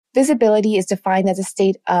Visibility is defined as a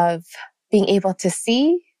state of being able to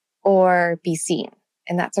see or be seen.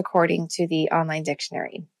 And that's according to the online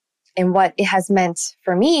dictionary. And what it has meant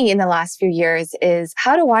for me in the last few years is,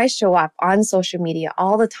 how do I show up on social media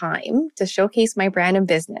all the time to showcase my brand and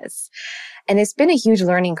business? And it's been a huge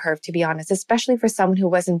learning curve, to be honest, especially for someone who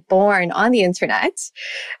wasn't born on the internet.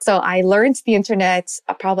 So I learned the internet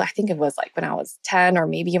probably, I think it was like when I was 10 or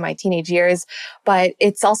maybe in my teenage years, but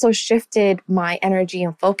it's also shifted my energy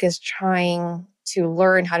and focus trying to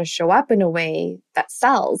learn how to show up in a way that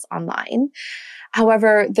sells online.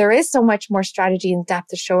 However, there is so much more strategy and depth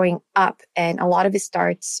to showing up, and a lot of it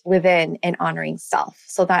starts within and honoring self.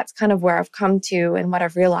 So that's kind of where I've come to and what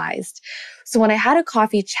I've realized. So when I had a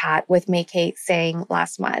coffee chat with May-Kay Tseng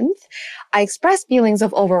last month, I expressed feelings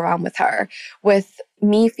of overwhelm with her, with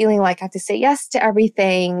me feeling like I have to say yes to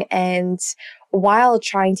everything, and while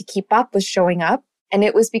trying to keep up with showing up, and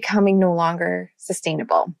it was becoming no longer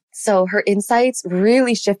sustainable. So her insights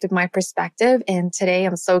really shifted my perspective. And today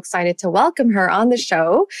I'm so excited to welcome her on the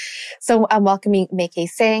show. So I'm welcoming May-Kay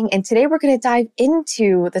Tseng. And today we're going to dive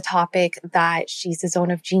into the topic that she's the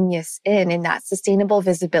zone of genius in, and that's sustainable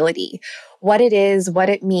visibility, what it is, what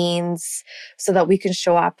it means, so that we can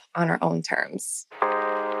show up on our own terms.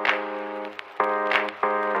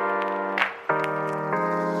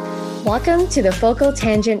 Welcome to the Focal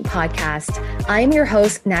Tangent podcast. I'm your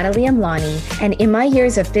host, Natalie Amlani, and in my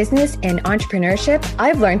years of business and entrepreneurship,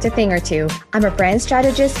 I've learned a thing or two. I'm a brand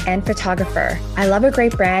strategist and photographer. I love a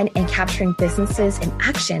great brand and capturing businesses in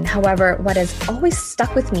action. However, what has always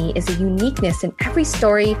stuck with me is a uniqueness in every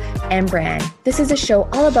story and brand. This is a show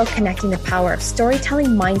all about connecting the power of storytelling,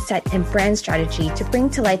 mindset, and brand strategy to bring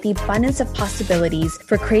to light the abundance of possibilities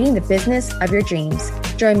for creating the business of your dreams.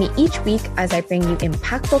 Join me each week as I bring you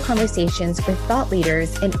impactful conversations with thought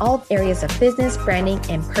leaders in all areas of business, branding,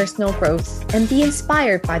 and personal growth, and be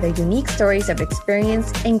inspired by their unique stories of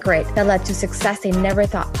experience and grit that led to success they never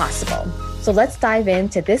thought possible. So let's dive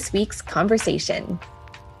into this week's conversation.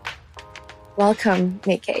 Welcome,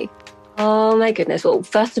 May-Kay. Oh my goodness. Well,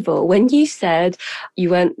 first of all, when you said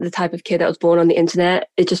you weren't the type of kid that was born on the internet,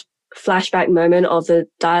 it just flashback moment of the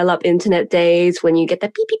dial-up internet days when you get the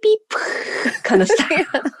beep, beep, beep kind of stuff.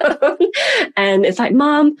 And it's like,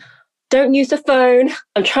 Mom, don't use the phone.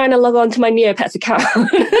 I'm trying to log on to my Neopets account.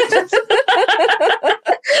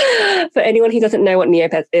 For anyone who doesn't know what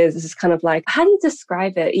Neopets is, this is kind of like, how do you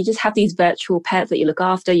describe it? You just have these virtual pets that you look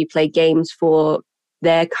after. You play games for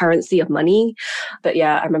their currency of money. But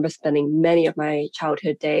yeah, I remember spending many of my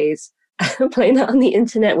childhood days playing that on the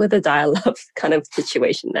internet with a dial-up kind of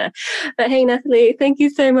situation there. But hey, Natalie, thank you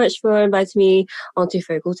so much for inviting me onto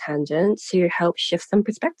Focal Tangent to help shift some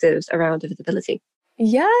perspectives around visibility.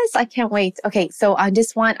 Yes, I can't wait. Okay, so I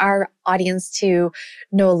just want our audience to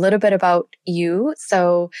know a little bit about you.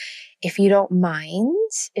 So if you don't mind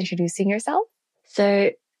introducing yourself. So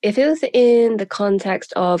if it was in the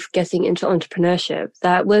context of getting into entrepreneurship,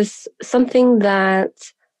 that was something that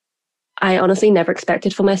I honestly never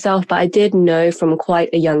expected for myself, but I did know from quite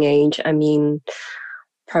a young age. I mean,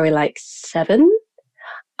 probably like 7.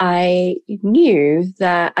 I knew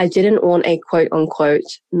that I didn't want a quote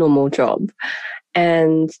unquote normal job.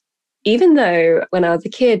 And even though when I was a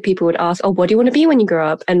kid, people would ask, oh, what do you want to be when you grow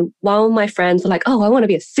up? And while my friends were like, oh, I want to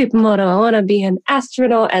be a supermodel, I want to be an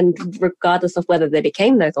astronaut. And regardless of whether they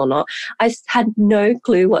became those or not, I had no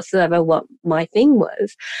clue whatsoever what my thing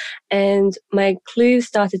was. And my clues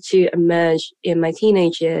started to emerge in my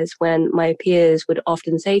teenage years when my peers would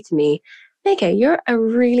often say to me, May-Kay, you're a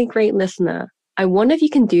really great listener. I wonder if you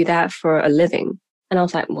can do that for a living. And I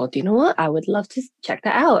was like, well, do you know what? I would love to check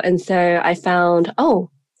that out. And so I found, oh,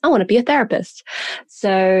 I want to be a therapist.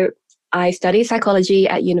 So I studied psychology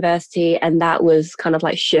at university, and that was kind of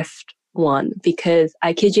like shift 1, because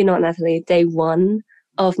I kid you not, Natalie, day 1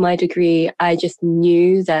 of my degree, I just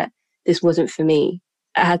knew that this wasn't for me.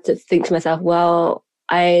 I had to think to myself, well,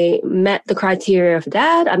 I met the criteria for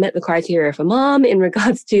dad, I met the criteria for mom in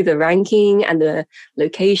regards to the ranking and the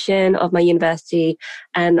location of my university,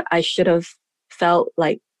 and I should have felt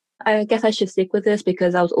like, I guess I should stick with this,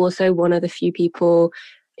 because I was also one of the few people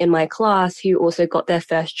in my class who also got their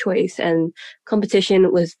first choice. And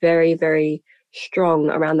competition was very, very strong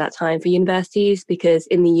around that time for universities, because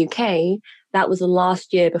in the UK, that was the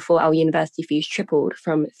last year before our university fees tripled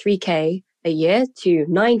from 3K a year to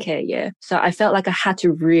 9K a year. So I felt like I had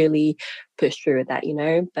to really push through with that, you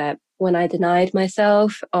know. But when I denied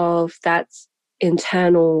myself of that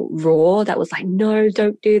internal roar that was like, no,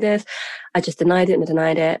 don't do this, I just denied it and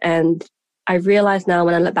denied it. And I realize now,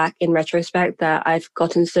 when I look back in retrospect, that I've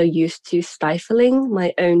gotten so used to stifling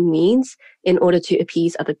my own needs in order to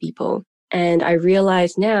appease other people. And I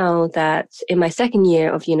realize now that in my second year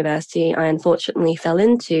of university, I unfortunately fell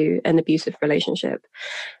into an abusive relationship.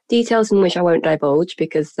 Details in which I won't divulge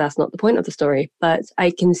because that's not the point of the story. But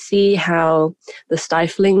I can see how the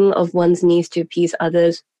stifling of one's needs to appease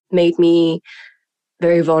others made me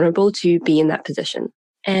very vulnerable to be in that position.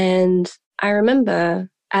 And I remember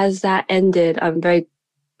as that ended, I'm very,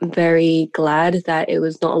 very glad that it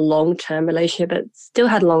was not a long-term relationship, but still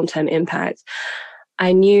had a long-term impact.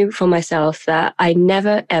 I knew for myself that I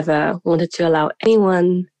never, ever wanted to allow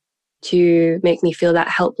anyone to make me feel that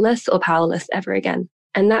helpless or powerless ever again.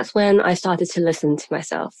 And that's when I started to listen to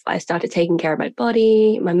myself. I started taking care of my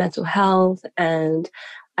body, my mental health, and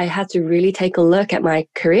I had to really take a look at my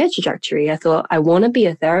career trajectory. I thought, I want to be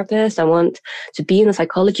a therapist. I want to be in the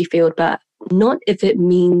psychology field, but not if it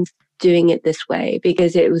means doing it this way,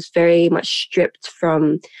 because it was very much stripped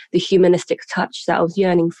from the humanistic touch that I was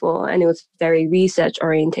yearning for. And it was very research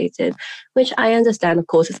orientated, which I understand, of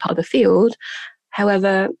course, is part of the field.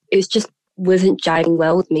 However, it just wasn't jiving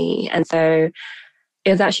well with me. And so it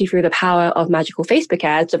was actually through the power of magical Facebook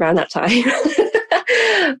ads around that time.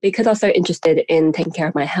 Because I was so interested in taking care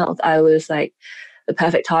of my health, I was like the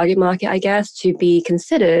perfect target market, I guess, to be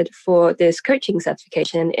considered for this coaching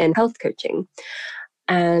certification in health coaching.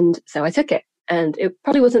 And so I took it. And it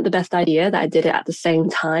probably wasn't the best idea that I did it at the same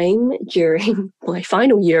time during my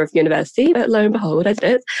final year of university, but lo and behold, I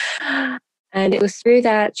did it. And it was through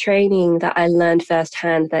that training that I learned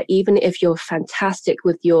firsthand that even if you're fantastic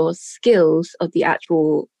with your skills of the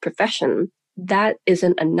actual profession, that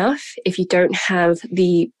isn't enough if you don't have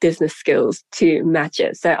the business skills to match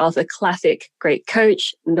it. So I was a classic great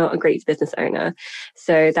coach, not a great business owner.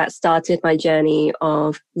 So that started my journey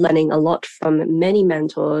of learning a lot from many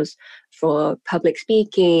mentors for public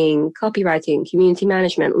speaking, copywriting, community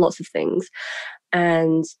management, lots of things.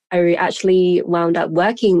 And I actually wound up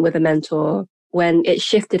working with a mentor when it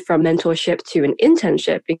shifted from mentorship to an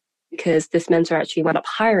internship, because this mentor actually wound up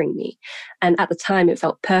hiring me. And at the time, it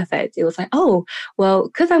felt perfect. It was like, oh, well,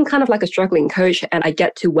 because I'm kind of like a struggling coach and I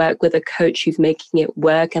get to work with a coach who's making it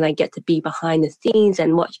work and I get to be behind the scenes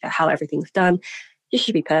and watch how everything's done, this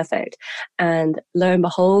should be perfect. And lo and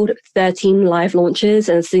behold, 13 live launches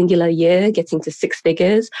in a singular year, getting to 6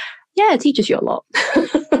 figures. Yeah, it teaches you a lot.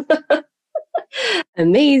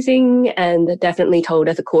 Amazing, and definitely told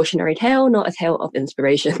as a cautionary tale, not a tale of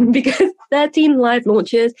inspiration, because 13 live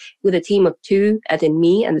launches with a team of 2, as in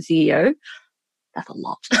me and the CEO, that's a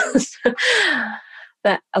lot.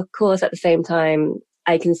 But of course, at the same time,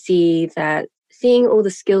 I can see that seeing all the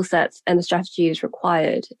skill sets and the strategies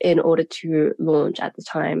required in order to launch at the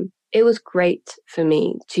time, it was great for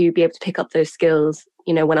me to be able to pick up those skills,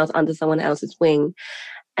 when I was under someone else's wing.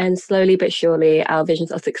 And slowly but surely, our visions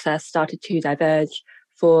of success started to diverge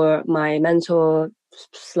for my mentor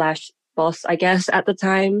 / boss, I guess, at the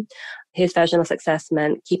time. His version of success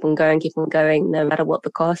meant keep on going, no matter what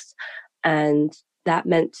the cost. And that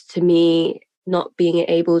meant to me not being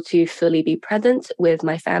able to fully be present with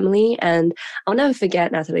my family. And I'll never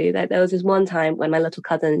forget, Natalie, that there was this one time when my little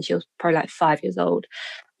cousin, she was probably like 5 years old,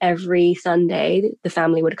 every Sunday, the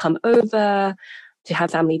family would come over to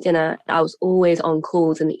have family dinner. I was always on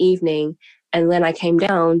calls in the evening. And when I came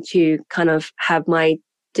down to kind of have my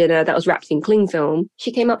dinner that was wrapped in cling film,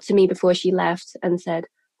 she came up to me before she left and said,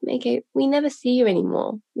 Meike, we never see you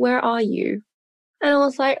anymore. Where are you? And I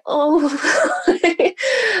was like, I'm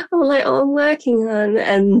working on.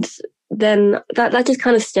 And then that just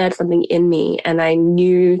kind of stirred something in me. And I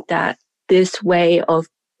knew that this way of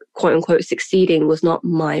quote unquote succeeding was not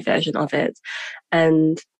my version of it.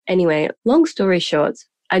 And anyway, long story short,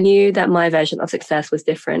 I knew that my version of success was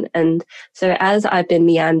different. And so as I've been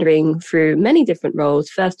meandering through many different roles,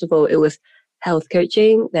 first of all, it was health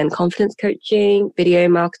coaching, then confidence coaching, video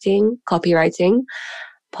marketing, copywriting,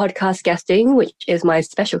 podcast guesting, which is my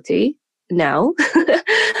specialty now.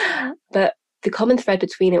 But the common thread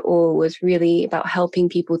between it all was really about helping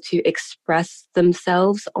people to express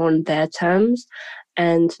themselves on their terms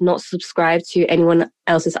and not subscribe to anyone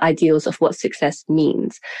else's ideals of what success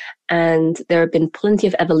means. And there have been plenty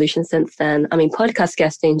of evolution since then. I mean, podcast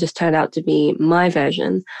guesting just turned out to be my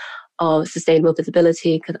version of sustainable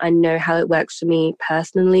visibility because I know how it works for me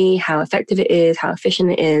personally, how effective it is, how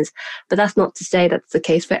efficient it is. But that's not to say that's the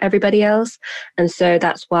case for everybody else. And so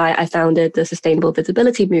that's why I founded the Sustainable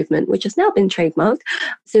Visibility Movement, which has now been trademarked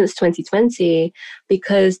since 2020,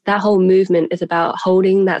 because that whole movement is about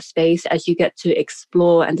holding that space as you get to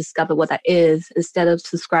explore and discover what that is, instead of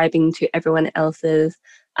subscribing to everyone else's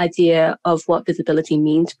idea of what visibility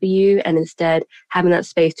means for you, and instead having that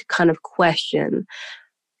space to kind of question,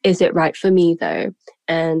 is it right for me though?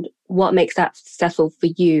 And what makes that successful for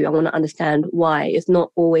you, I want to understand why. It's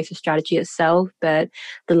not always the strategy itself, but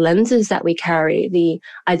the lenses that we carry, the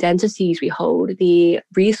identities we hold, the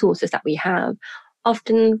resources that we have.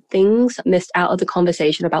 Often things missed out of the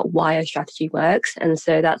conversation about why a strategy works. And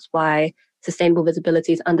so that's why sustainable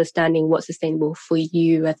visibility is understanding what's sustainable for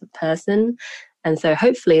you as a person. And so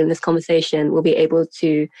hopefully in this conversation, we'll be able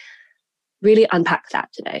to really unpack that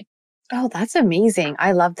today. Oh, that's amazing.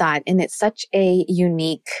 I love that. And it's such a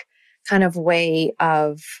unique kind of way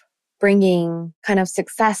of bringing kind of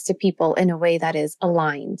success to people in a way that is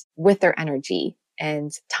aligned with their energy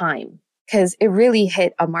and time. Because it really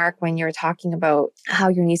hit a mark when you're talking about how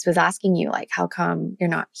your niece was asking you, like, how come you're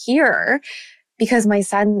not here? Because my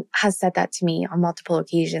son has said that to me on multiple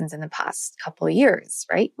occasions in the past couple of years,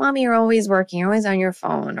 right? Mommy, you're always working, you're always on your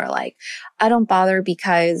phone, or like, I don't bother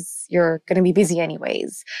because you're going to be busy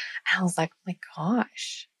anyways. And I was like, oh my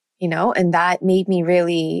gosh, and that made me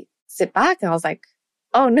really sit back. And I was like,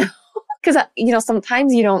 oh no, because,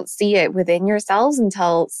 sometimes you don't see it within yourselves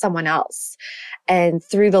until someone else. And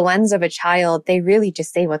through the lens of a child, they really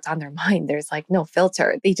just say what's on their mind. There's like no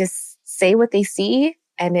filter. They just say what they see.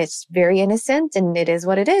 And it's very innocent and it is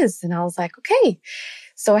what it is. And I was like, okay.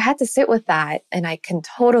 So I had to sit with that and I can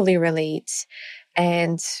totally relate.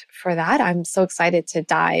 And for that, I'm so excited to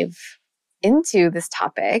dive into this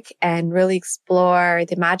topic and really explore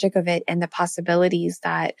the magic of it and the possibilities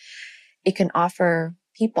that it can offer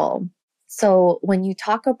people. So when you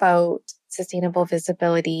talk about sustainable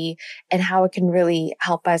visibility and how it can really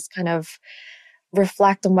help us kind of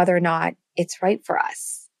reflect on whether or not it's right for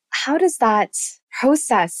us, how does that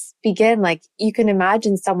process begin? Like you can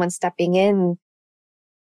imagine someone stepping in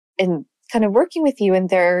and kind of working with you and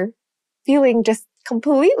they're feeling just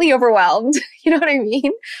completely overwhelmed. You know what I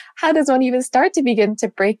mean? How does one even start to begin to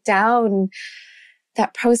break down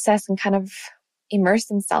that process and kind of immerse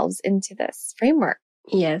themselves into this framework?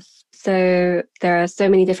 Yes. So there are so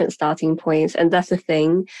many different starting points. And that's the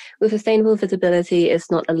thing with sustainable visibility,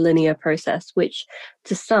 it's not a linear process, which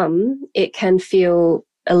to some, it can feel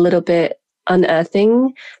a little bit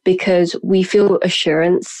unearthing because we feel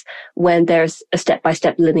assurance when there's a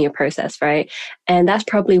step-by-step linear process, right? And that's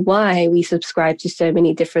probably why we subscribe to so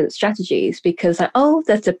many different strategies because like, oh,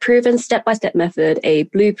 that's a proven step-by-step method, a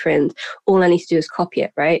blueprint. All I need to do is copy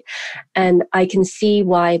it, right? And I can see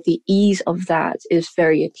why the ease of that is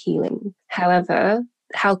very appealing. However,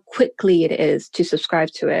 how quickly it is to subscribe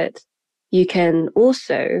to it, you can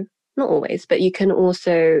also, not always, but you can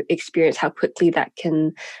also experience how quickly that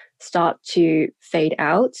can start to fade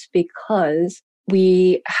out because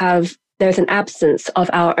there's an absence of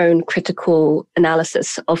our own critical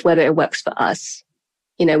analysis of whether it works for us.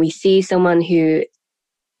 We see someone who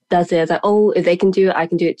does it like, oh, if they can do it, I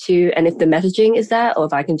can do it too. And if the messaging is that, or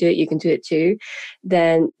if I can do it, you can do it too,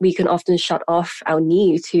 then we can often shut off our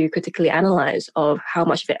need to critically analyze of how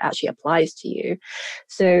much of it actually applies to you.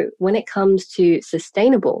 So when it comes to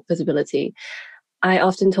sustainable visibility, I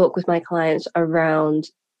often talk with my clients around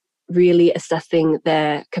really assessing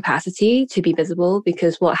their capacity to be visible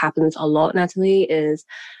because what happens a lot, Natalie, is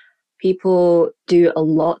people do a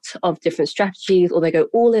lot of different strategies or they go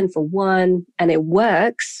all in for one and it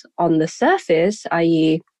works on the surface,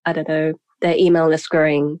 i.e., I don't know, their email list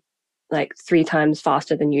growing like 3 times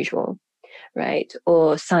faster than usual, right?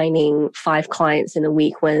 Or signing 5 clients in a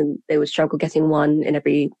week when they would struggle getting 1 in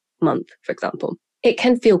every month, for example. It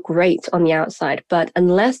can feel great on the outside, but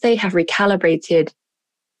unless they have recalibrated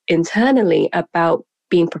internally about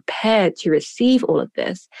being prepared to receive all of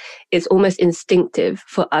this, it's almost instinctive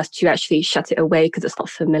for us to actually shut it away because it's not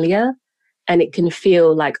familiar and it can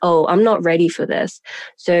feel like, oh, I'm not ready for this.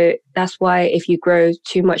 So that's why if you grow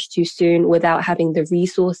too much too soon without having the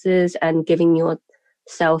resources and giving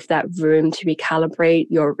yourself that room to recalibrate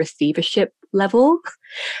your receivership level,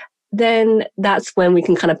 then that's when we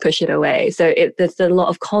can kind of push it away. So there's a lot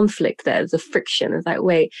of conflict there. There's a friction. It's like,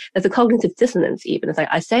 wait, there's a cognitive dissonance even. It's like,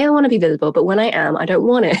 I say I want to be visible, but when I am, I don't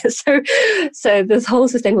want it. So this whole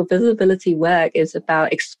sustainable visibility work is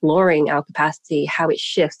about exploring our capacity, how it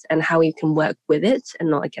shifts and how we can work with it and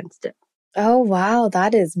not against it. Oh, wow.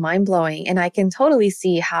 That is mind-blowing. And I can totally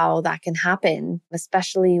see how that can happen,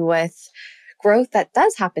 especially with growth that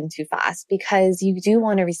does happen too fast because you do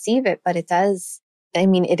want to receive it, but it is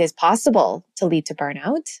possible to lead to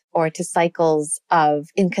burnout or to cycles of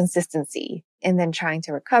inconsistency and then trying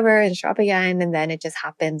to recover and show up again. And then it just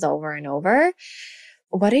happens over and over.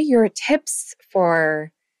 What are your tips for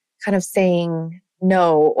kind of saying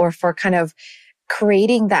no or for kind of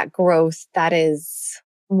creating that growth that is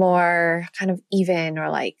more kind of even or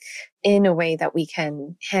like in a way that we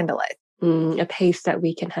can handle it? A pace that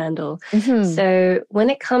we can handle. Mm-hmm. So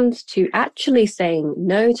when it comes to actually saying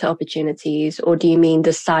no to opportunities, or do you mean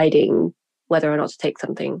deciding whether or not to take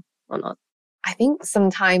something or not? I think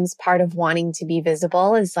sometimes part of wanting to be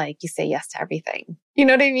visible is like you say yes to everything. You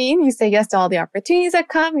know what I mean? You say yes to all the opportunities that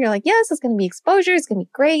come. You're like, yes, it's going to be exposure. It's going to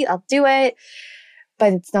be great. I'll do it.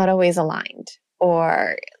 But it's not always aligned.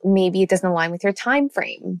 Or maybe it doesn't align with your time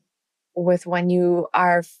frame, with when you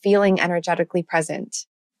are feeling energetically present.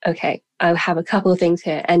 Okay, I have a couple of things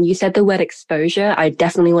here. And you said the word exposure. I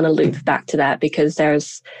definitely want to loop back to that because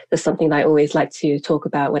there's something that I always like to talk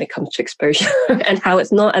about when it comes to exposure and how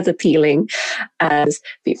it's not as appealing as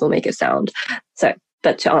people make it sound.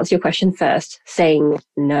 But to answer your question first, saying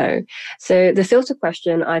no. So the filter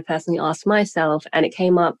question I personally asked myself, and it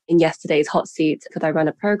came up in yesterday's hot seat because I run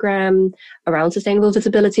a program around sustainable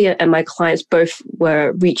visibility, and my clients both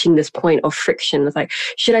were reaching this point of friction. It's like,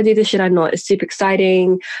 should I do this? Should I not? It's super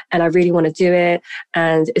exciting and I really want to do it.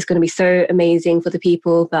 And it's going to be so amazing for the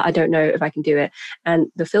people, but I don't know if I can do it. And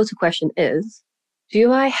the filter question is,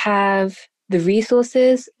 do I have the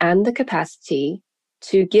resources and the capacity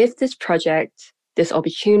to give this project, this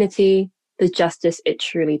opportunity, the justice it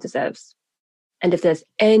truly deserves? And if there's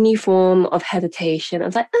any form of hesitation, I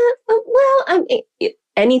was like,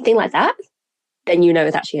 anything like that, then you know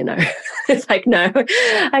it's actually a no. It's like, no,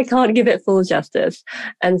 I can't give it full justice.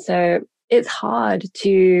 And so it's hard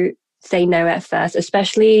to say no at first,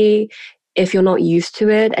 especially if you're not used to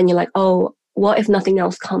it and you're like, oh, what if nothing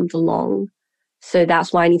else comes along? So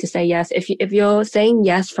that's why I need to say yes. If you're saying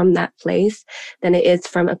yes from that place, then it is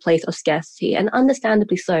from a place of scarcity, and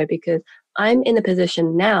understandably so, because I'm in a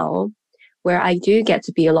position now where I do get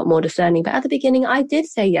to be a lot more discerning. But at the beginning, I did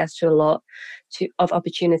say yes to a lot of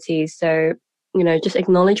opportunities. So, just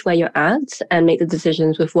acknowledge where you're at and make the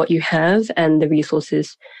decisions with what you have and the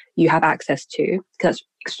resources you have access to, because that's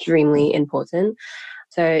extremely important.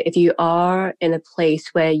 So if you are in a place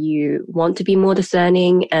where you want to be more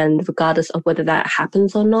discerning, and regardless of whether that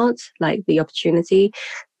happens or not, like the opportunity,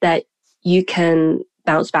 that you can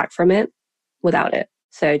bounce back from it without it.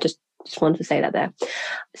 So just wanted to say that there.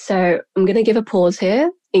 So I'm going to give a pause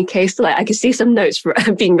here in case I can see some notes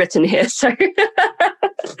being written here. So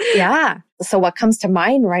yeah. So what comes to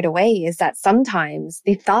mind right away is that sometimes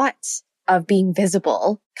the thought of being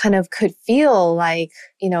visible kind of could feel like,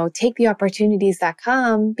 take the opportunities that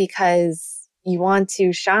come because you want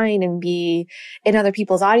to shine and be in other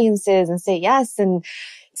people's audiences and say yes to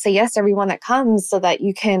everyone that comes so that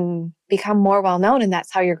you can become more well-known, and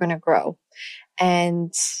that's how you're going to grow.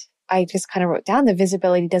 And I just kind of wrote down the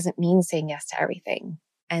visibility doesn't mean saying yes to everything.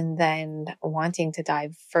 And then wanting to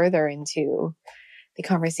dive further into the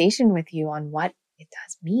conversation with you on what it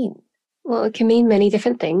does mean. Well, it can mean many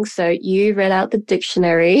different things. So you read out the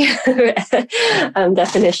dictionary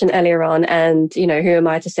definition earlier on, and, who am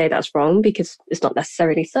I to say that's wrong? Because it's not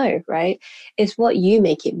necessarily so, right? It's what you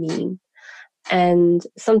make it mean. And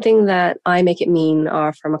something that I make it mean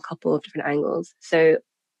are from a couple of different angles. So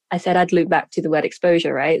I said I'd loop back to the word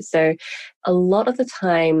exposure, right? So a lot of the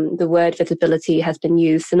time, the word visibility has been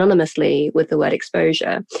used synonymously with the word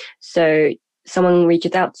exposure. So someone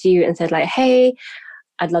reaches out to you and said like, hey,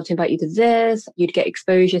 I'd love to invite you to this. You'd get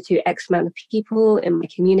exposure to X amount of people in my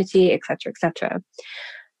community, et cetera, et cetera.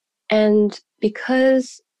 And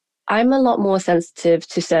because I'm a lot more sensitive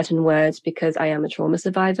to certain words because I am a trauma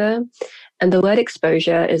survivor, and the word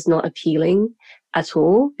exposure is not appealing at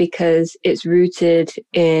all because it's rooted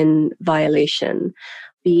in violation,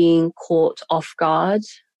 being caught off guard,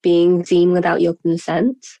 being seen without your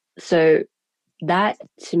consent. So that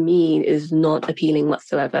to me is not appealing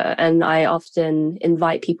whatsoever. And I often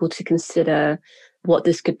invite people to consider what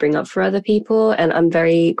this could bring up for other people. And I'm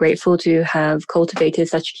very grateful to have cultivated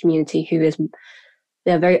such a community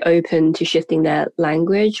they're very open to shifting their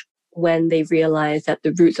language when they realize that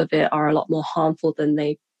the roots of it are a lot more harmful than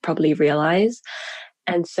they probably realize.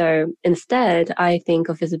 And so instead, I think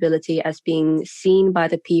of visibility as being seen by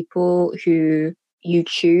the people who you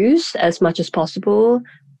choose as much as possible,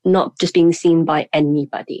 not just being seen by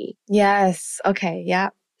anybody. Yes. Okay. Yeah.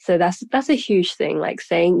 So that's a huge thing, like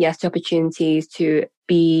saying yes to opportunities to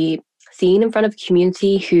be seen in front of a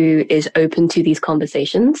community who is open to these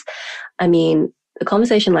conversations. I mean, a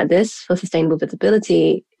conversation like this for sustainable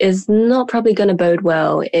visibility is not probably going to bode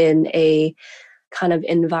well in a kind of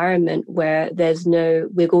environment where there's no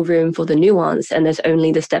wiggle room for the nuance and there's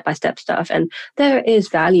only the step-by-step stuff. And there is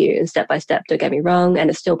value in step-by-step, don't get me wrong, and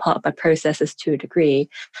it's still part of my processes to a degree.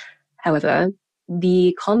 However,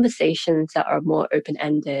 the conversations that are more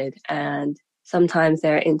open-ended and Sometimes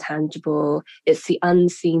they're intangible. It's the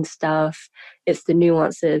unseen stuff. It's the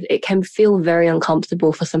nuances. It can feel very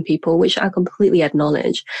uncomfortable for some people, which I completely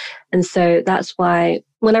acknowledge. And so that's why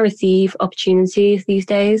when I receive opportunities these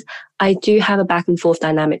days, I do have a back and forth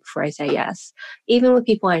dynamic before I say yes. Even with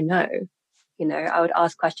people I know, I would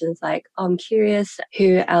ask questions like, I'm curious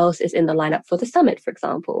who else is in the lineup for the summit, for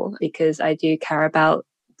example, because I do care about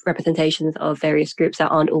representations of various groups that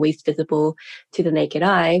aren't always visible to the naked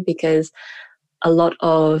eye, because a lot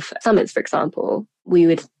of summits, for example, we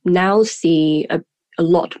would now see a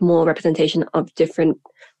lot more representation of different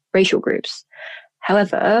racial groups.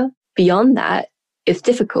 However, beyond that, it's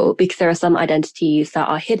difficult because there are some identities that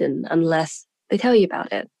are hidden unless they tell you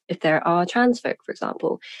about it. If there are trans folk, for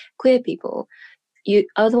example, queer people, you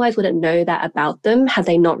otherwise wouldn't know that about them had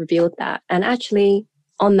they not revealed that. And actually,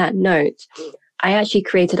 on that note, I actually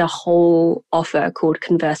created a whole offer called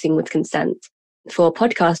Conversing with Consent for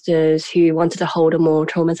podcasters who wanted to hold a more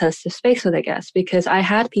trauma-sensitive space for their guests, because I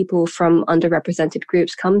had people from underrepresented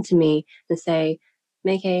groups come to me and say,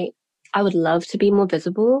 May-Kate, I would love to be more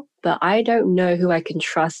visible, but I don't know who I can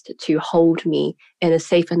trust to hold me in a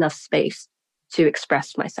safe enough space to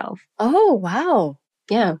express myself. Oh, wow.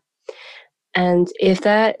 Yeah. And if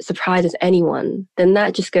that surprises anyone, then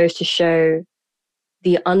that just goes to show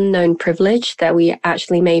the unknown privilege that we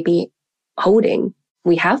actually may be holding.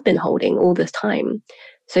 We have been holding all this time.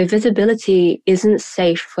 So visibility isn't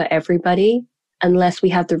safe for everybody unless we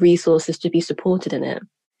have the resources to be supported in it.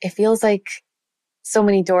 It feels like so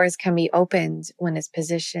many doors can be opened when it's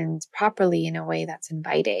positioned properly in a way that's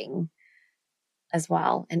inviting as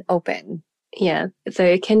well and open. Yeah. So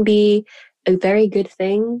it can be a very good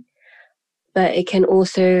thing, but it can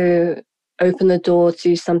also open the door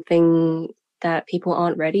to something that people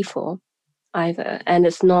aren't ready for either. And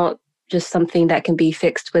it's not just something that can be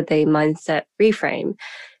fixed with a mindset reframe.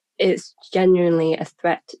 It's genuinely a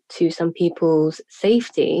threat to some people's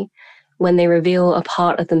safety when they reveal a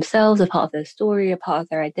part of themselves, a part of their story, a part of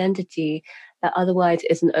their identity that otherwise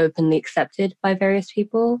isn't openly accepted by various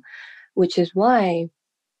people, which is why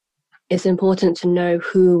it's important to know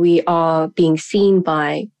who we are being seen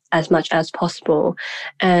by as much as possible.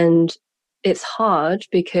 And it's hard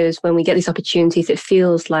because when we get these opportunities, it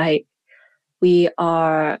feels like we're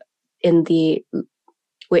in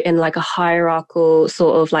like a hierarchical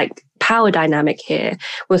sort of like power dynamic here.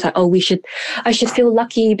 Where it's like, oh, I should feel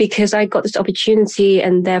lucky because I got this opportunity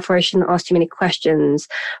and therefore I shouldn't ask too many questions.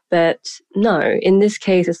 But no, in this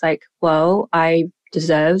case, it's like, well, I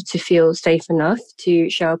deserve to feel safe enough to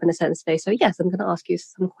show up in a certain space. So yes, I'm going to ask you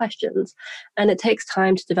some questions. And it takes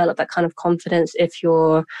time to develop that kind of confidence if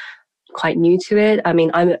you're quite new to it. I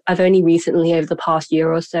mean, I've only recently, over the past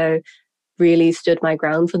year or so, really stood my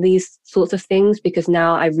ground for these sorts of things, because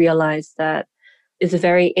now I realize that it's a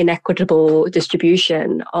very inequitable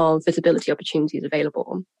distribution of visibility opportunities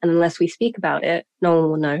available. And unless we speak about it, no one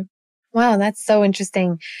will know. Wow, that's so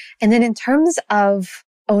interesting. And then in terms of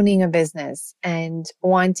owning a business and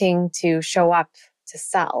wanting to show up to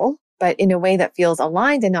sell, but in a way that feels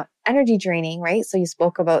aligned and not energy draining, right? So you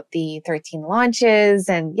spoke about the 13 launches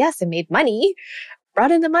and yes, it made money,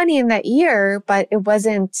 brought in the money in that year, but it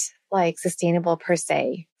wasn't like sustainable per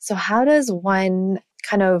se. So how does one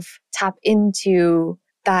kind of tap into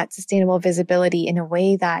that sustainable visibility in a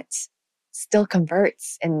way that still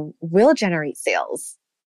converts and will generate sales?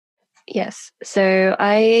 Yes. So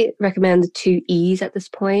I recommend the 2 E's at this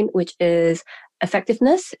point, which is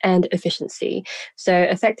effectiveness and efficiency. So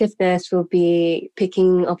effectiveness will be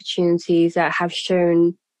picking opportunities that have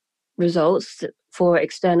shown results for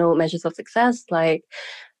external measures of success, like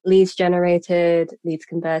leads generated, leads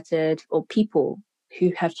converted, or people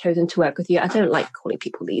who have chosen to work with you. I don't like calling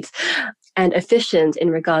people leads. And efficient in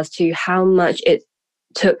regards to how much it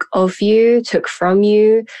took from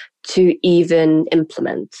you to even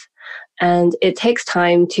implement. And it takes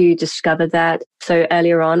time to discover that. So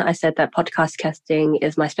earlier on, I said that podcast casting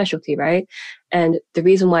is my specialty, right? And the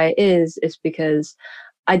reason why it is because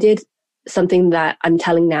I did something that I'm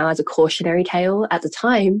telling now as a cautionary tale. At the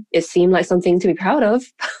time, it seemed like something to be proud of,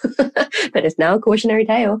 but it's now a cautionary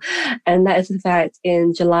tale. And that is the fact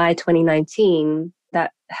in July 2019,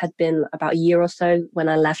 that had been about a year or so when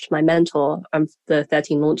I left my mentor, the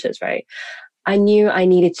 13 launches, right? I knew I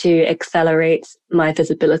needed to accelerate my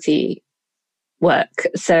visibility work.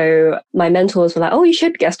 So my mentors were like, oh, you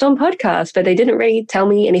should guest on podcasts, but they didn't really tell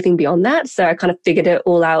me anything beyond that. So I kind of figured it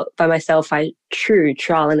all out by myself. I true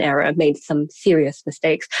trial and error, made some serious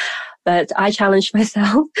mistakes, but I challenged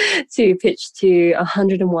myself to pitch to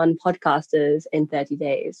 101 podcasters in 30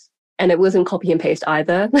 days. And it wasn't copy and paste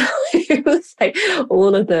either. It was like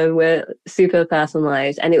all of them were super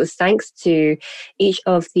personalized. And it was thanks to each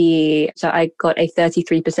of so I got a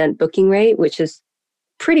 33% booking rate, which is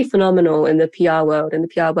pretty phenomenal in the PR world. In the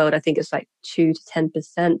PR world, I think it's like 2 to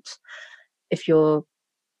 10% if you're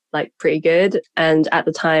like pretty good. And at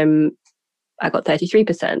the time, I got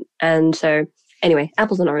 33%. And so anyway,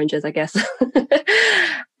 apples and oranges, I guess.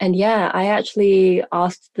 And yeah, I actually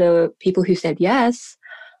asked the people who said yes,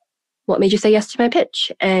 what made you say yes to my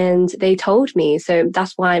pitch? And they told me. So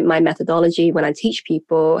that's why my methodology, when I teach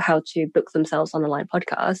people how to book themselves on a live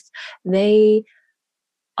podcast, they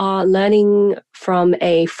are learning from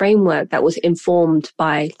a framework that was informed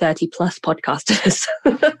by 30 plus podcasters,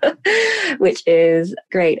 which is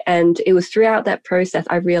great. And it was throughout that process,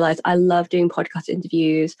 I realized I love doing podcast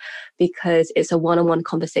interviews because it's a one-on-one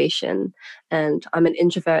conversation. And I'm an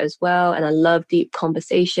introvert as well. And I love deep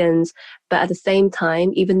conversations. But at the same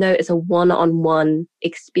time, even though it's a one-on-one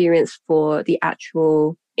experience for the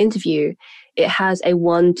actual interview, it has a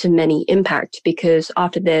one-to-many impact, because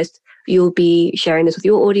after this, you'll be sharing this with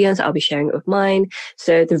your audience. I'll be sharing it with mine.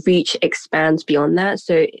 So the reach expands beyond that.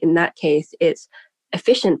 So in that case, it's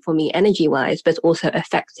efficient for me energy-wise, but also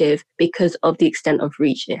effective because of the extent of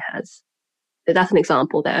reach it has. So that's an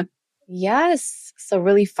example there. Yes. So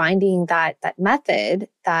really finding that method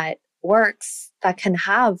that works, that can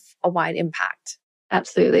have a wide impact.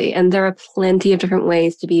 Absolutely. And there are plenty of different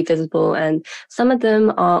ways to be visible, and some of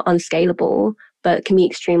them are unscalable, but can be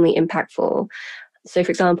extremely impactful. So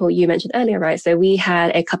for example, you mentioned earlier, right? So we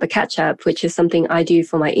had a cup of catch up, which is something I do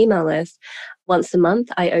for my email list. Once a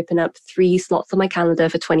month, I open up 3 slots on my calendar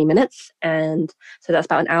for 20 minutes. And so that's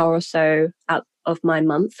about an hour or so out of my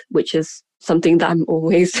month, which is something that I'm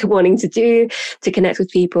always wanting to do, to connect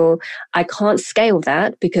with people. I can't scale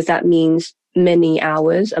that because that means many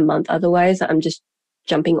hours a month. Otherwise, I'm just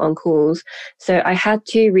jumping on calls. So I had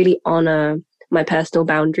to really honor my personal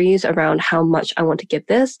boundaries around how much I want to give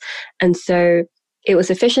this. And so it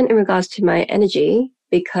was efficient in regards to my energy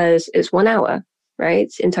because it's 1 hour,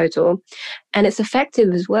 right, in total. And it's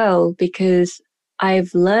effective as well because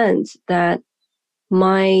I've learned that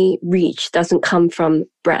my reach doesn't come from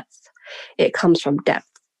breadth. It comes from depth.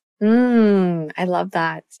 I love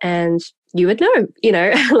that. And you would know,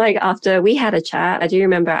 like after we had a chat, I do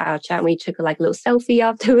remember our chat, and we took a little selfie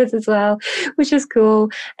afterwards as well, which is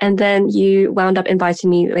cool. And then you wound up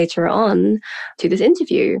inviting me later on to this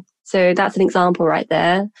interview. So that's an example right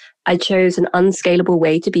there. I chose an unscalable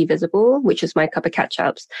way to be visible, which was my cup of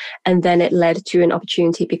catch-ups. And then it led to an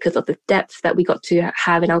opportunity because of the depth that we got to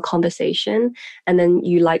have in our conversation. And then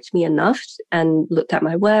you liked me enough and looked at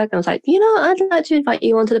my work. And I was like, I'd like to invite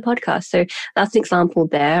you onto the podcast. So that's an example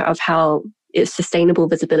there of how it's sustainable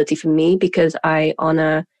visibility for me, because I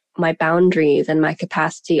honor my boundaries and my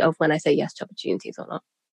capacity of when I say yes to opportunities or not.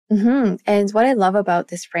 Mm-hmm. And what I love about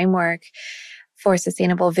this framework for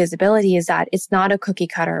sustainable visibility is that it's not a cookie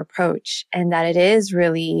cutter approach, and that it is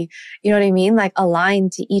really, like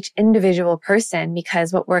aligned to each individual person,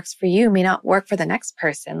 because what works for you may not work for the next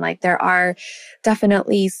person. Like there are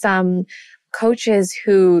definitely some coaches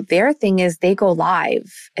who their thing is they go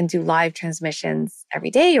live and do live transmissions every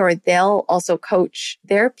day, or they'll also coach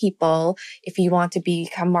their people. If you want to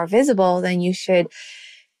become more visible, then you should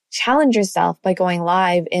challenge yourself by going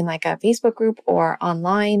live in like a Facebook group or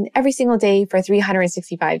online every single day for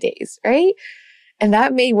 365 days, right? And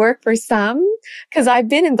that may work for some, because I've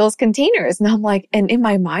been in those containers and I'm like, and in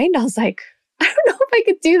my mind, I was like, I don't know if I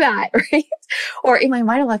could do that, right? Or in my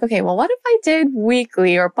mind, I'm like, okay, well, what if I did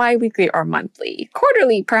weekly or bi-weekly or monthly,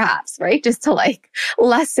 quarterly, perhaps, right? Just to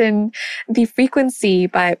lessen the frequency,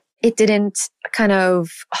 but it didn't kind of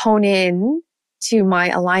hone in to my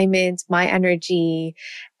alignment, my energy,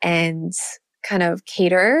 and kind of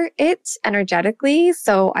cater it energetically.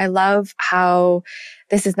 So I love how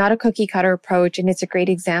this is not a cookie cutter approach, and it's a great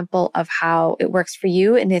example of how it works for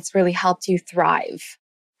you, and it's really helped you thrive.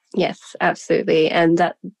 Yes, absolutely. And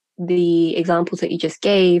that the examples that you just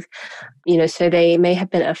gave, so they may have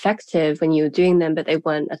been effective when you were doing them, but they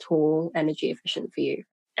weren't at all energy efficient for you.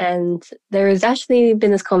 And there has actually been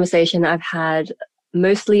this conversation I've had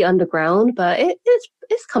mostly underground, but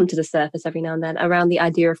it's come to the surface every now and then around the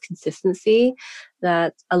idea of consistency,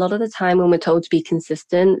 that a lot of the time when we're told to be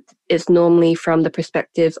consistent, it's normally from the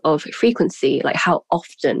perspective of frequency, like how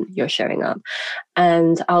often you're showing up.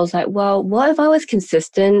 And I was like, well, what if I was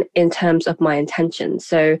consistent in terms of my intention?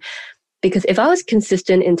 So, because if I was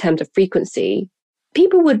consistent in terms of frequency,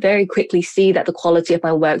 people would very quickly see that the quality of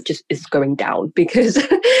my work just is going down because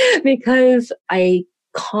I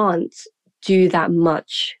can't do that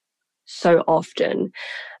much so often,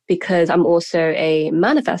 because I'm also a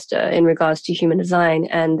manifester in regards to human design.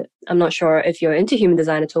 And I'm not sure if you're into human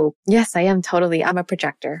design at all. Yes, I am totally. I'm a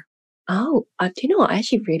projector. Oh, do you know what? I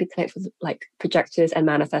actually really connect with like projectors and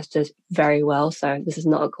manifestors very well. So this is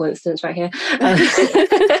not a coincidence right here.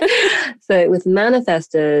 So with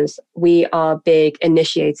manifestors, we are big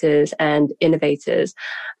initiators and innovators.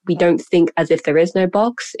 We don't think as if there is no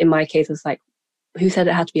box. In my case, it's like, who said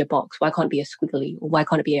it had to be a box? Why can't it be a squiggly? Or why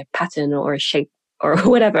can't it be a pattern or a shape or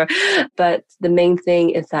whatever? But the main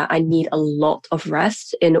thing is that I need a lot of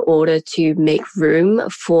rest in order to make room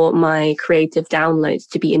for my creative downloads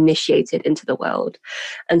to be initiated into the world.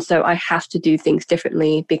 And so I have to do things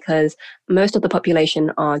differently because most of the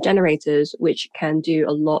population are generators, which can do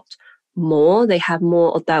a lot more. They have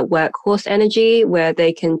more of that workhorse energy where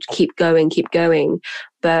they can keep going.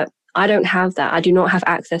 But I don't have that. I do not have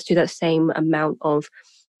access to that same amount of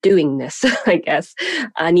doing this, I guess.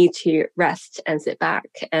 I need to rest and sit back.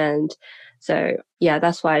 And so, yeah,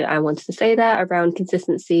 that's why I wanted to say that around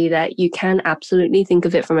consistency, that you can absolutely think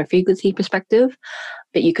of it from a frequency perspective,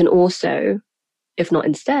 but you can also, if not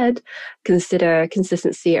instead, consider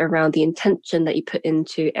consistency around the intention that you put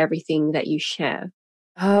into everything that you share.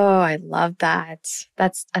 Oh, I love that.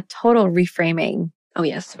 That's a total reframing. Oh,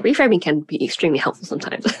 yes. Reframing can be extremely helpful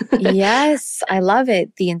sometimes. Yes, I love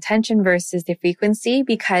it. The intention versus the frequency,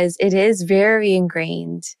 because it is very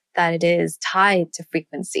ingrained that it is tied to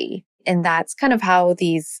frequency. And that's kind of how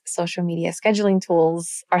these social media scheduling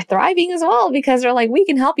tools are thriving as well, because they're like, we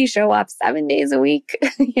can help you show up 7 days a week,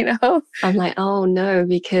 I'm like, oh no,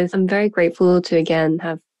 because I'm very grateful to again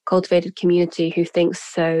have cultivated community who thinks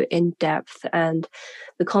so in depth, and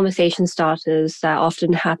the conversation starters that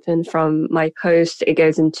often happen from my post, it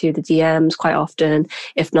goes into the DMs quite often,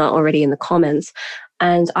 if not already in the comments.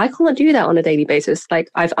 And I can't do that on a daily basis. Like,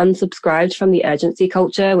 I've unsubscribed from the urgency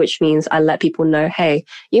culture, which means I let people know, hey,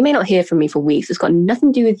 you may not hear from me for weeks. It's got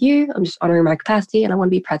nothing to do with you. I'm just honoring my capacity and I want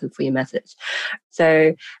to be present for your message.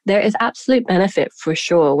 So there is absolute benefit for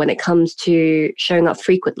sure when it comes to showing up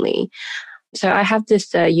frequently. So I have this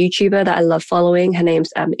YouTuber that I love following. Her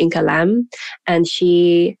name's Inka Lam, and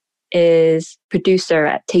she is producer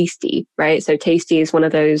at Tasty, right? So Tasty is one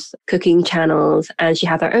of those cooking channels, and she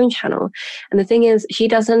has her own channel. And the thing is, she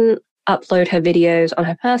doesn't upload her videos on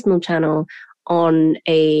her personal channel on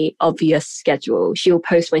a obvious schedule. She'll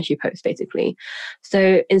post when she posts, basically.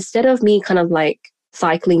 So instead of me kind of like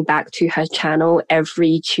cycling back to her channel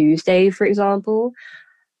every Tuesday, for example,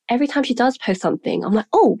 every time she does post something, I'm like,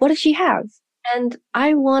 oh, what does she have? And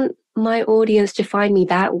I want my audience to find me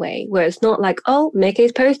that way, where it's not like, oh,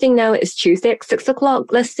 Meike's posting now. It's Tuesday at 6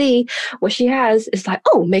 o'clock. Let's see what she has. It's like,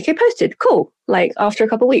 oh, Meike posted. Cool. Like after a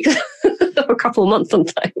couple of weeks or a couple of months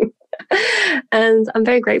sometime. And I'm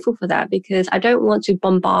very grateful for that, because I don't want to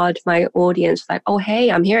bombard my audience like, oh,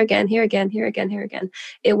 hey, I'm here again.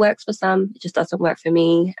 It works for some. It just doesn't work for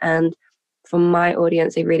me. And from my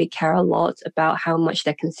audience, they really care a lot about how much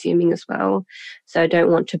they're consuming as well. So I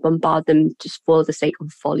don't want to bombard them just for the sake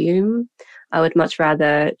of volume. I would much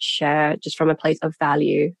rather share just from a place of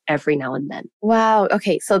value every now and then. Wow.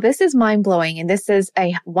 Okay. So this is mind blowing. And this is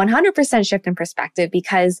a 100% shift in perspective,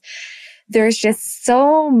 because there's just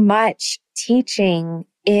so much teaching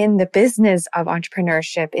in the business of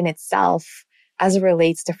entrepreneurship in itself as it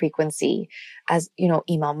relates to frequency, as,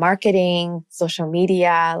 email marketing, social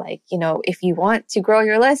media. Like, if you want to grow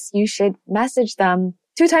your list, you should message them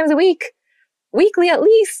 2 times a week, weekly at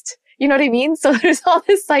least. You know what I mean? So there's all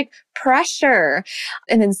this like pressure.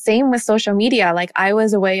 And then same with social media. Like, I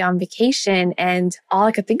was away on vacation and all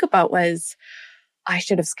I could think about was, I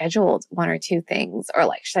should have scheduled 1 or 2 things, or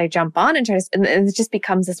like, should I jump on and try to, and it just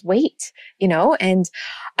becomes this weight, and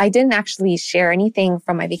I didn't actually share anything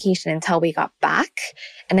from my vacation until we got back.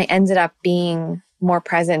 And I ended up being more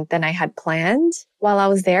present than I had planned while I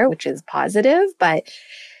was there, which is positive, but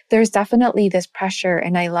there's definitely this pressure.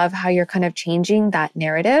 And I love how you're kind of changing that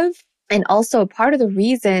narrative. And also part of the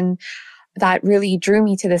reason that really drew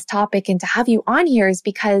me to this topic and to have you on here is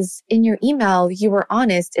because in your email, you were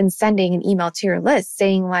honest in sending an email to your list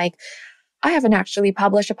saying like, I haven't actually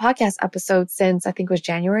published a podcast episode since I think it was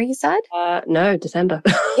January, you said? No, December.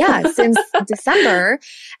 Yeah, since December.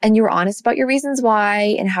 And you were honest about your reasons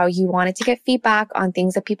why and how you wanted to get feedback on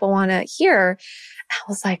things that people want to hear. I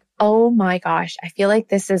was like, oh my gosh, I feel like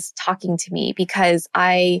this is talking to me, because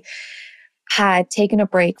I had taken a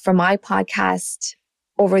break from my podcast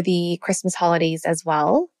over the Christmas holidays as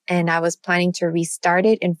well. And I was planning to restart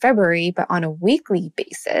it in February, but on a weekly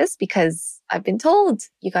basis, because I've been told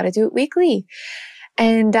you got to do it weekly.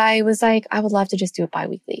 And I was like, I would love to just do it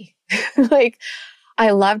bi-weekly. Like, I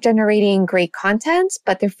love generating great content,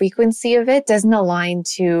 but the frequency of it doesn't align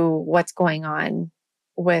to what's going on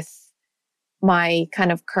with my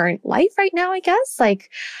kind of current life right now, I guess. Like,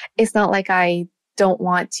 it's not like I don't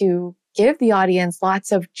want to give the audience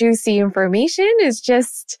lots of juicy information. It's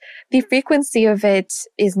just the frequency of it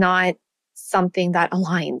is not something that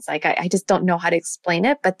aligns. Like, I just don't know how to explain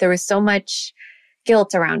it, but there was so much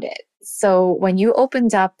guilt around it. So when you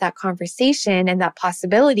opened up that conversation and that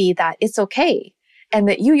possibility that it's okay and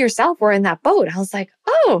that you yourself were in that boat, I was like,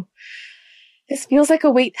 oh, this feels like a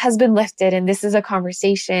weight has been lifted. And this is a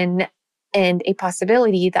conversation and a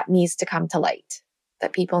possibility that needs to come to light,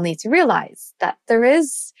 that people need to realize that there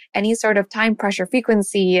is any sort of time pressure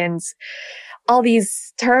frequency and all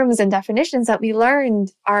these terms and definitions that we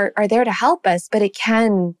learned are there to help us, but it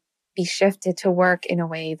can be shifted to work in a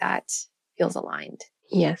way that feels aligned.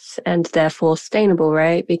 Yes, and therefore sustainable,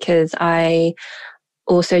 right? Because I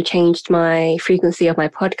also changed my frequency of my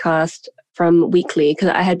podcast from weekly, because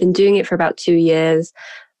I had been doing it for about 2 years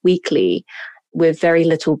weekly with very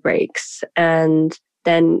little breaks. And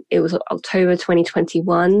then it was October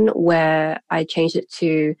 2021 where I changed it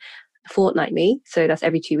to fortnightly. So that's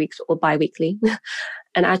every 2 weeks, or bi-weekly.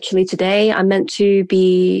 And actually today I'm meant to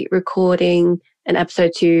be recording an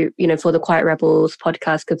episode to, for the Quiet Rebels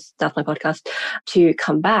podcast, because that's my podcast, to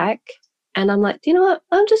come back. And I'm like, you know what?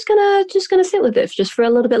 I'm just gonna sit with this just for a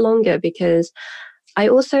little bit longer, because I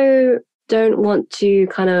also don't want to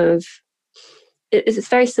it's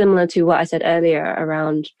very similar to what I said earlier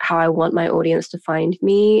around how I want my audience to find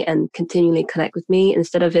me and continually connect with me.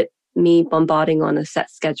 Instead of me bombarding on a set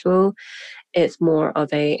schedule, it's more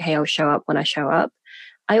of a, hey, I'll show up when I show up.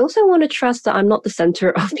 I also want to trust that I'm not the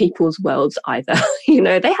center of people's worlds either.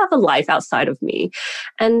 They have a life outside of me.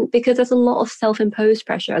 And because there's a lot of self-imposed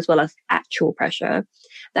pressure as well as actual pressure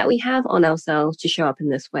that we have on ourselves to show up in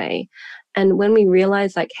this way. And when we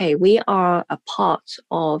realize like, hey, we are a part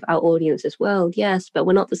of our audience's world, yes, but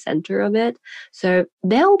we're not the center of it. So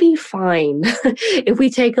they'll be fine if we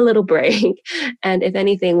take a little break. And if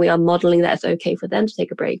anything, we are modeling that it's okay for them to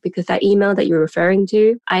take a break, because that email that you're referring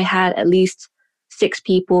to, I had at least 6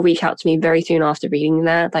 people reach out to me very soon after reading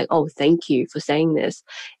that, like, oh, thank you for saying this.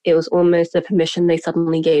 It was almost a permission they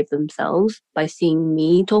suddenly gave themselves by seeing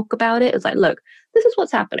me talk about it. It's like, look, this is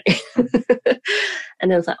what's happening.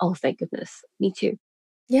 And then it's like, oh, thank goodness. Me too.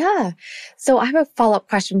 Yeah. So I have a follow-up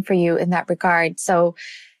question for you in that regard. So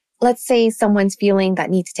let's say someone's feeling that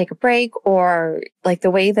need to take a break, or like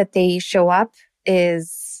the way that they show up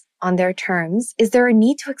is on their terms. Is there a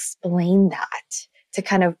need to explain that, to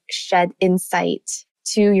kind of shed insight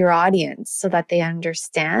to your audience so that they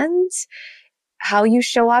understand how you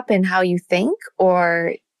show up and how you think?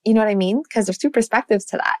 Or, you know what I mean? Because there's 2 perspectives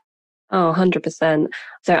to that. Oh, 100%.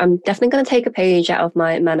 So I'm definitely going to take a page out of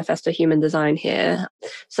my Manifesto Human Design here.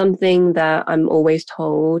 Something that I'm always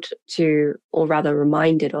told to, or rather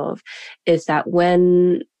reminded of, is that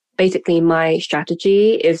when basically my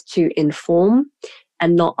strategy is to inform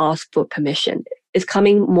and not ask for permission. It's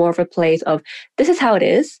coming more of a place of, this is how it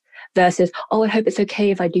is, versus, oh, I hope it's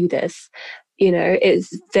okay if I do this. It's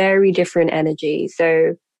very different energy.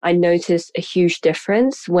 So I notice a huge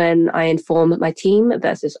difference when I inform my team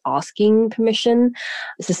versus asking permission.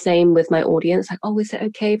 It's the same with my audience. Like, oh, is it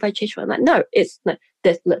okay if I change? I'm like, no, it's not.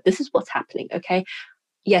 This is what's happening. Okay.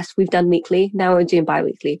 Yes, we've done weekly. Now we're doing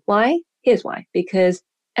bi-weekly. Why? Here's why. Because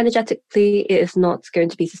energetically, it is not going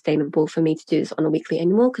to be sustainable for me to do this on a weekly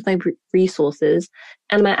anymore, because my resources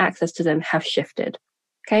and my access to them have shifted.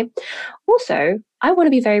 Okay. Also, I want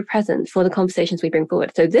to be very present for the conversations we bring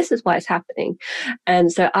forward. So this is why it's happening.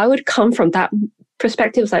 And so I would come from that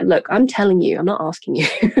perspective. It's like, look, I'm telling you, I'm not asking you.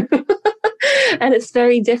 And it's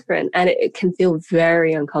very different. And it can feel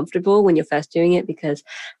very uncomfortable when you're first doing it, because,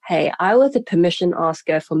 hey, I was a permission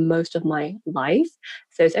asker for most of my life.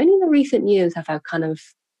 So it's only in the recent years have I kind of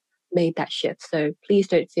made that shift. So please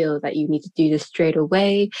don't feel that you need to do this straight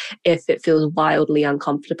away. If it feels wildly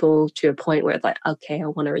uncomfortable to a point where it's like, okay, I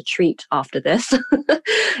want to retreat after this,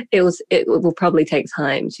 it will probably take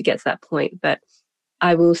time to get to that point. But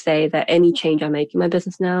I will say that any change I make in my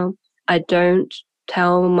business now, I don't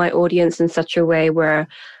tell my audience in such a way where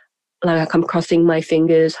like I'm crossing my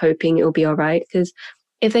fingers hoping it will be all right. Because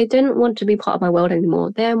if they didn't want to be part of my world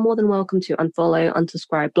anymore, they're more than welcome to unfollow,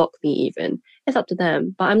 unsubscribe, block me even. It's up to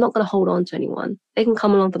them. But I'm not going to hold on to anyone. They can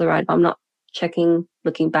come along for the ride, but I'm not checking,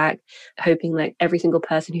 looking back, hoping like every single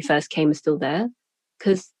person who first came is still there.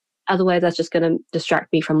 Because otherwise that's just going to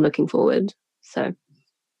distract me from looking forward. So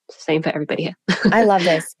it's the same for everybody here. I love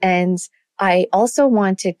this. And I also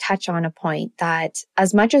want to touch on a point that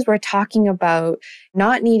as much as we're talking about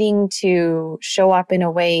not needing to show up in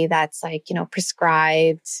a way that's like,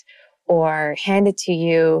 prescribed or handed to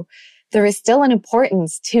you, there is still an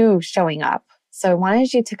importance to showing up. So I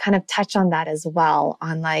wanted you to kind of touch on that as well,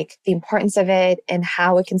 on like the importance of it and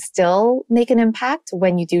how it can still make an impact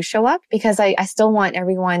when you do show up, because I still want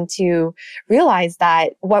everyone to realize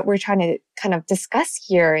that what we're trying to kind of discuss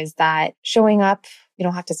here is that showing up, you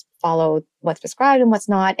don't have to follow what's prescribed and what's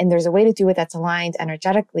not. And there's a way to do it that's aligned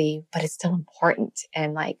energetically, but it's still important.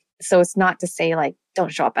 And like, so it's not to say like,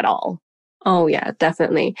 don't show up at all. Oh yeah,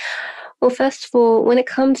 definitely. Well, first of all, when it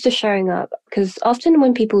comes to showing up, because often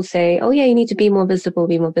when people say, oh yeah, you need to be more visible,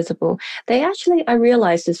 they actually, I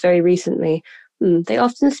realized this very recently, they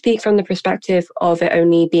often speak from the perspective of it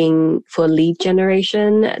only being for lead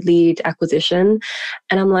generation, lead acquisition.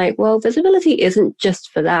 And I'm like, well, visibility isn't just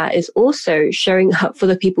for that. It's also showing up for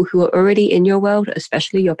the people who are already in your world,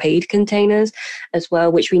 especially your paid containers as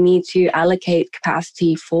well, which we need to allocate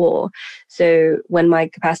capacity for. So when my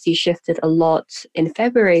capacity shifted a lot in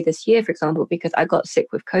February this year, for example, because I got sick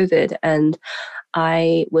with COVID and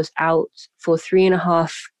I was out for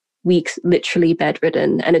 3.5 weeks, literally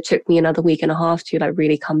bedridden. And it took me another week and a half to like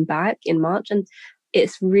really come back in March. And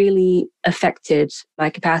it's really affected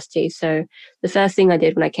my capacity. So the first thing I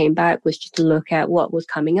did when I came back was just to look at what was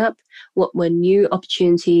coming up, what were new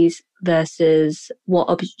opportunities versus what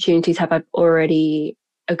opportunities have I already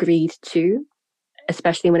agreed to,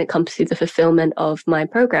 especially when it comes to the fulfillment of my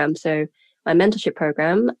program. So my mentorship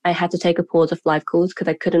program, I had to take a pause of live calls because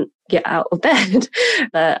I couldn't get out of bed,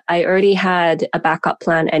 but I already had a backup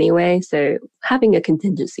plan anyway. So having a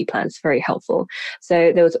contingency plan is very helpful.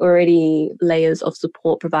 So there was already layers of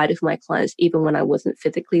support provided for my clients, even when I wasn't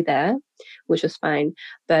physically there, which was fine.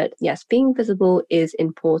 But yes, being visible is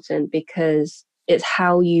important because it's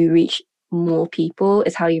how you reach more people,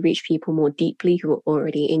 is how you reach people more deeply who are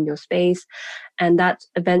already in your space. And that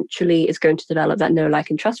eventually is going to develop that know, like,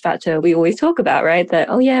 and trust factor we always talk about, right? That,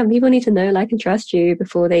 oh yeah, people need to know, like, and trust you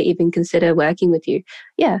before they even consider working with you.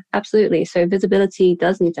 Yeah, absolutely. So visibility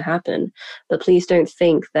does need to happen, but please don't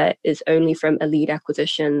think that it's only from a lead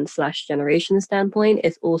acquisition / generation standpoint.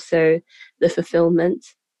 It's also the fulfillment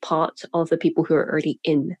part of the people who are already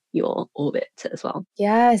in your orbit as well.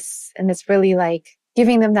 Yes. And it's really like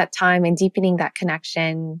giving them that time and deepening that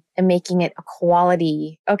connection and making it a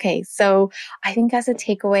quality. Okay. So I think as a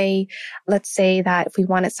takeaway, let's say that if we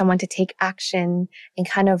wanted someone to take action and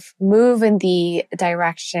kind of move in the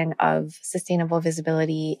direction of sustainable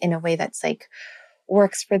visibility in a way that's like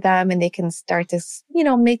works for them and they can start to,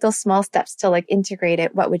 make those small steps to like integrate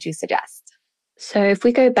it, what would you suggest? So if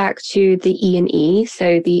we go back to the E&E,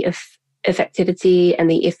 so the effectivity and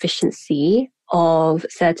the efficiency of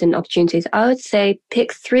certain opportunities, I would say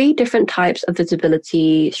pick 3 different types of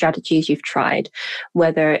visibility strategies you've tried,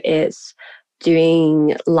 whether it's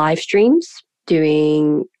doing live streams,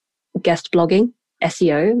 doing guest blogging,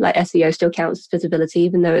 SEO, like SEO still counts as visibility,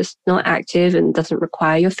 even though it's not active and doesn't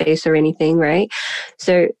require your face or anything, right?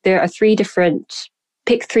 So there are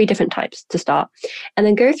pick 3 different types to start, and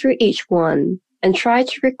then go through each one and try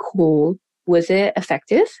to recall, was it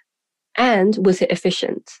effective and was it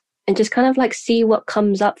efficient? And just kind of like see what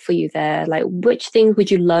comes up for you there. Like, which things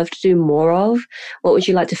would you love to do more of? What would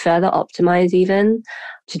you like to further optimize, even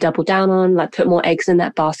to double down on, like put more eggs in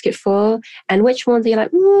that basket for? And which ones are you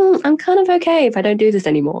like, I'm kind of okay if I don't do this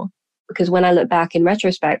anymore? Because when I look back in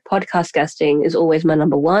retrospect, podcast guesting is always my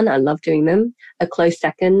number one. I love doing them. A close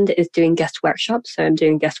second is doing guest workshops. So I'm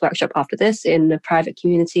doing guest workshop after this in a private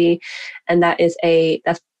community. And that's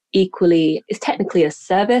equally, it's technically a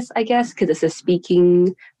service, I guess, because it's a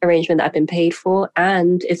speaking arrangement that I've been paid for,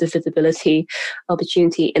 and it's a visibility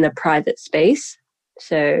opportunity in a private space.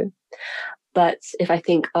 So, but if I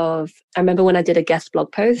think of, I remember when I did a guest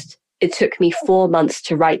blog post, it took me 4 months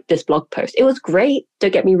to write this blog post. It was great.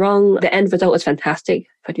 Don't get me wrong. The end result was fantastic,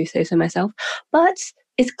 if I do say so myself, but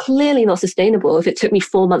it's clearly not sustainable if it took me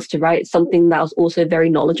 4 months to write something that I was also very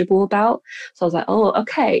knowledgeable about. So I was like, oh,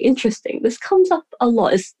 okay, interesting. This comes up a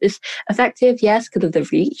lot. It's effective, yes, because of the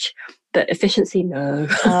reach, but efficiency, no.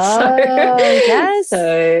 Yes.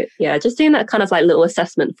 So yeah, just doing that kind of like little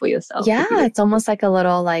assessment for yourself. Yeah, it's almost like a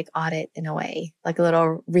little like audit in a way, like a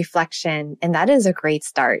little reflection. And that is a great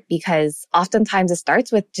start because oftentimes it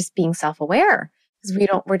starts with just being self-aware.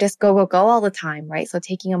 Because we're just go all the time, right? So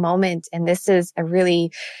taking a moment, and this is a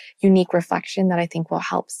really unique reflection that I think will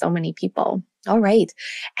help so many people. All right.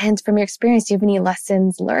 And from your experience, do you have any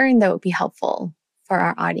lessons learned that would be helpful for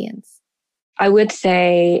our audience? I would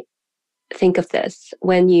say, think of this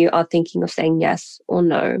when you are thinking of saying yes or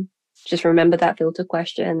no. just remember that filter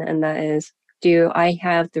question. And that is, do I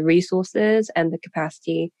have the resources and the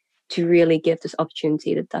capacity to really give this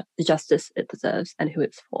opportunity the justice it deserves and who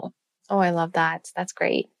it's for? Oh, I love that. That's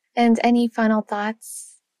great. And any final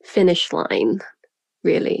thoughts? Finish line.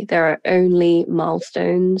 Really, there are only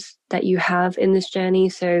milestones that you have in this journey.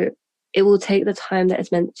 So it will take the time that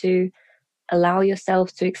it's meant to. Allow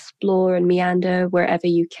yourself to explore and meander wherever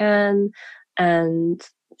you can. And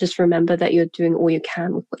just remember that you're doing all you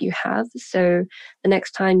can with what you have. So the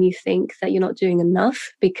next time you think that you're not doing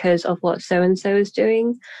enough because of what so-and-so is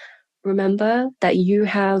doing, remember that you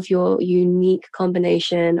have your unique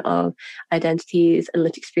combination of identities and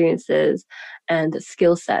lived experiences and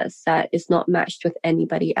skill sets that is not matched with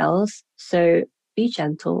anybody else. So be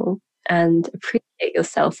gentle and appreciate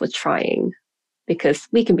yourself for trying, because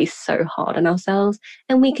we can be so hard on ourselves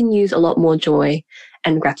and we can use a lot more joy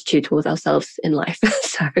and gratitude towards ourselves in life.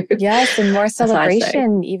 So yes, and more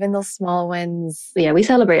celebration, even those small wins. Yeah, we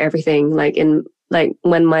celebrate everything. When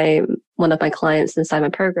one of my clients inside my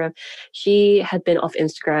program, she had been off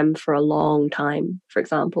Instagram for a long time, for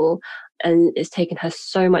example, and it's taken her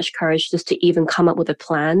so much courage just to even come up with a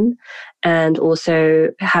plan and also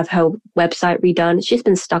have her website redone. She's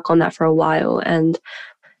been stuck on that for a while, and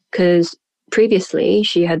because previously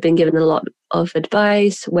she had been given a lot of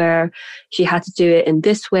advice where she had to do it in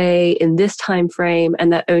this way, in this time frame,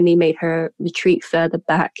 and that only made her retreat further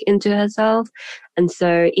back into herself. And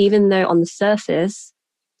so even though on the surface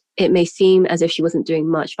it may seem as if she wasn't doing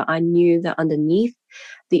much, but I knew that underneath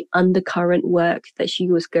the undercurrent work that she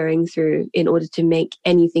was going through in order to make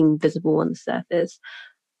anything visible on the surface,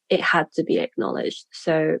 it had to be acknowledged.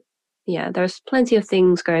 So yeah, there's plenty of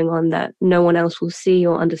things going on that no one else will see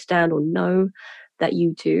or understand or know that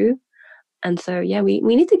you do. And so, yeah, we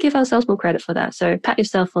need to give ourselves more credit for that. So pat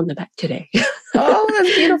yourself on the back today. Oh,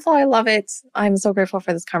 that's beautiful. I love it. I'm so grateful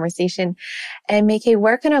for this conversation. And May-Kay,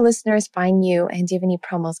 where can our listeners find you? And do you have any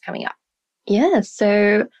promos coming up? Yeah,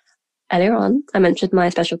 so earlier on, I mentioned my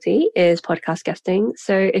specialty is podcast guesting.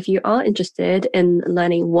 So if you are interested in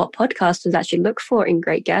learning what podcasters actually look for in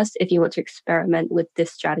great guests, if you want to experiment with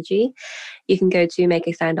this strategy, you can go to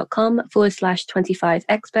makeasound.com/25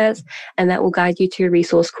 experts, and that will guide you to a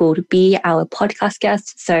resource called Be Our Podcast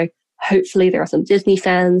Guest. So hopefully there are some Disney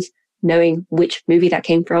fans knowing which movie that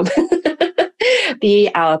came from. Be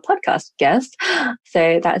Our Podcast Guest.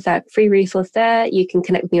 So that's that free resource there. You can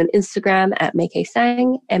connect with me on Instagram at May-Kay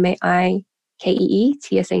Tsang,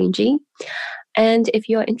 MAIKEETSANG. And if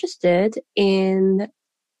you're interested in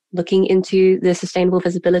looking into the sustainable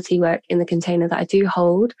visibility work in the container that I do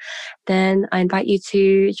hold, then I invite you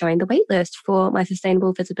to join the waitlist for my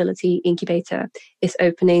Sustainable Visibility Incubator. It's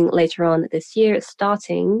opening later on this year. It's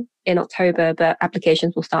starting in October, but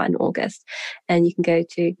applications will start in August. And you can go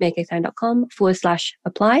to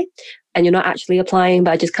makeasound.com/apply. And you're not actually applying,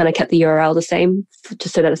 but I just kind of kept the URL the same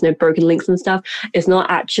just so that there's no broken links and stuff. It's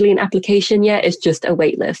not actually an application yet. It's just a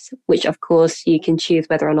wait list, which of course you can choose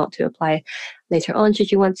whether or not to apply later on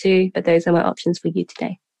should you want to. But those are my options for you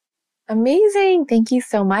today. Amazing. Thank you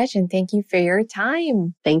so much. And thank you for your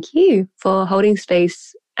time. Thank you for holding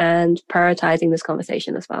space and prioritizing this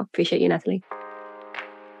conversation as well. Appreciate you, Natalie.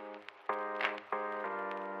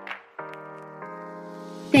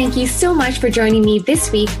 Thank you so much for joining me this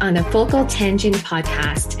week on the Focal Tangent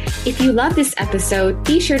podcast. If you love this episode,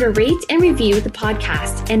 be sure to rate and review the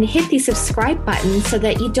podcast and hit the subscribe button so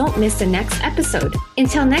that you don't miss the next episode.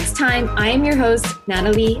 Until next time, I am your host,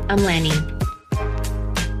 Natalie Amlani.